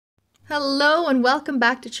Hello and welcome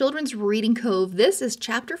back to Children's Reading Cove. This is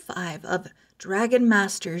Chapter 5 of Dragon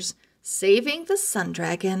Masters, Saving the Sun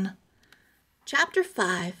Dragon. Chapter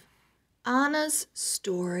 5, Anna's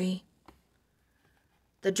Story.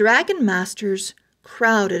 The Dragon Masters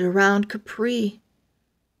crowded around Kepri.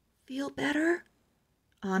 Feel better?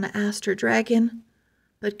 Anna asked her dragon,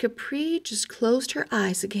 but Kepri just closed her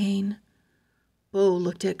eyes again. Bo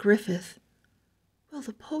looked at Griffith. Will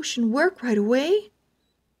the potion work right away?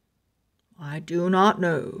 I do not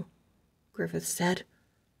know, Griffith said.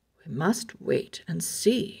 We must wait and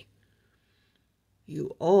see.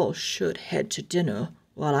 You all should head to dinner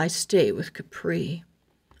while I stay with Kepri.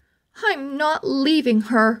 I'm not leaving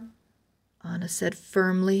her, Anna said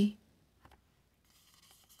firmly.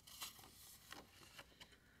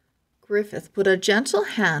 Griffith put a gentle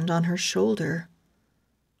hand on her shoulder.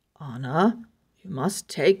 Anna, you must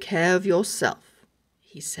take care of yourself,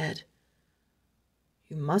 he said.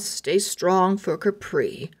 You must stay strong for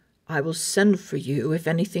Kepri. I will send for you if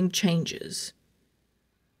anything changes.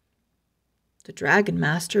 The Dragon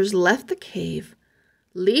Masters left the cave,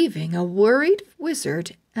 leaving a worried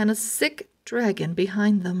wizard and a sick dragon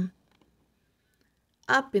behind them.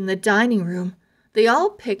 Up in the dining room, they all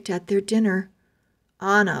picked at their dinner.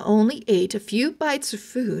 Anna only ate a few bites of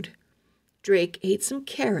food. Drake ate some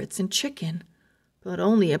carrots and chicken, but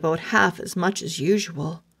only about half as much as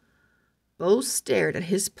usual. Bo stared at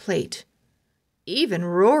his plate. Even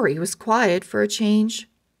Rori was quiet for a change.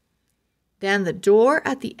 Then the door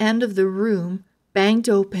at the end of the room banged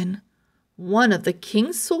open. One of the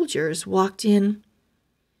king's soldiers walked in.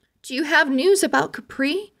 Do you have news about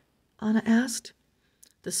Kepri? Anna asked.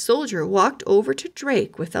 The soldier walked over to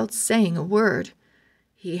Drake without saying a word.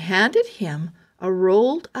 He handed him a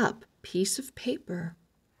rolled-up piece of paper.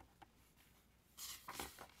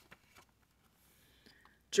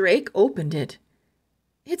 Drake opened it.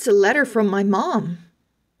 It's a letter from my mom.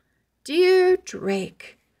 Dear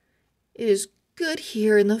Drake, it is good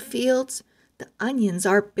here in the fields. The onions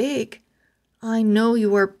are big. I know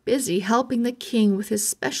you are busy helping the king with his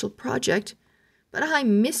special project, but I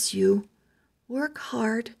miss you. Work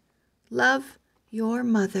hard. Love, your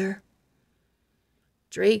mother.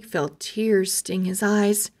 Drake felt tears sting his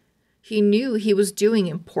eyes. He knew he was doing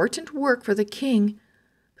important work for the king,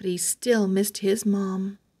 but he still missed his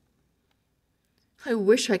mom. I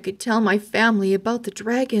wish I could tell my family about the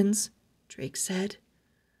dragons, Drake said.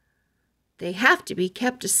 They have to be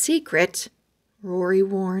kept a secret, Rori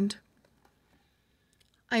warned.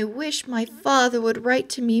 I wish my father would write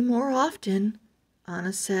to me more often,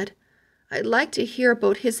 Anna said. I'd like to hear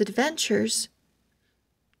about his adventures.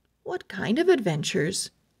 What kind of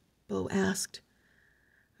adventures? Bo asked.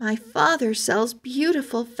 My father sells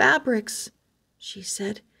beautiful fabrics, she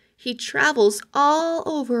said. He travels all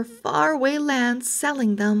over faraway lands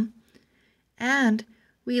selling them. And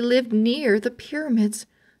we lived near the pyramids,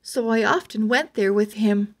 so I often went there with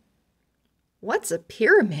him. What's a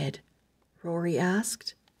pyramid? Rori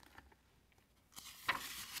asked.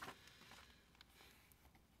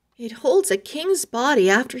 It holds a king's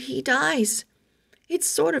body after he dies. It's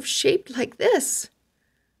sort of shaped like this.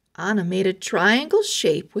 Anna made a triangle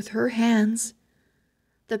shape with her hands.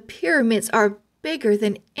 The pyramids are bigger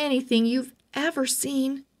than anything you've ever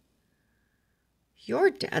seen. Your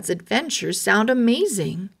dad's adventures sound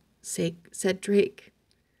amazing, said Drake.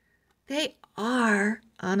 They are,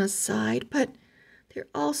 Anna sighed, but they're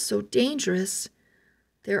all so dangerous.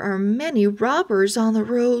 There are many robbers on the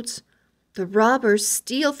roads. The robbers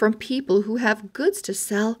steal from people who have goods to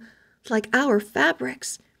sell, like our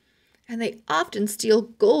fabrics, and they often steal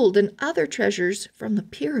gold and other treasures from the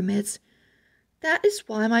pyramids. That is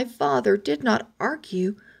why my father did not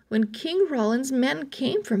argue when King Roland's men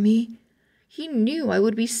came for me. He knew I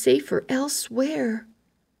would be safer elsewhere.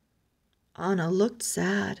 Anna looked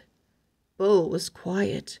sad. Bo was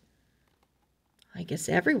quiet. I guess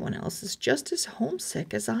everyone else is just as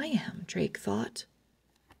homesick as I am, Drake thought.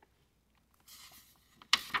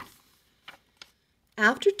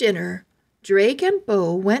 After dinner, Drake and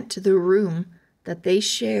Bo went to the room that they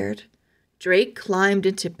shared. Drake climbed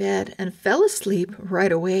into bed and fell asleep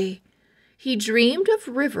right away. He dreamed of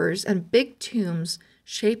rivers and big tombs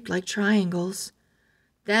shaped like triangles.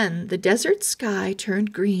 Then the desert sky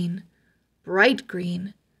turned green, bright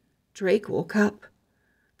green. Drake woke up.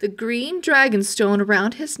 The green dragonstone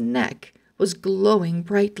around his neck was glowing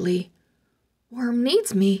brightly. Worm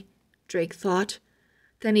needs me, Drake thought.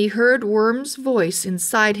 Then he heard Worm's voice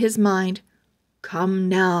inside his mind. Come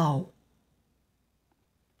now.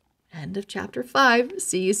 End of chapter 5.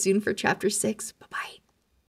 See you soon for chapter 6. Bye-bye.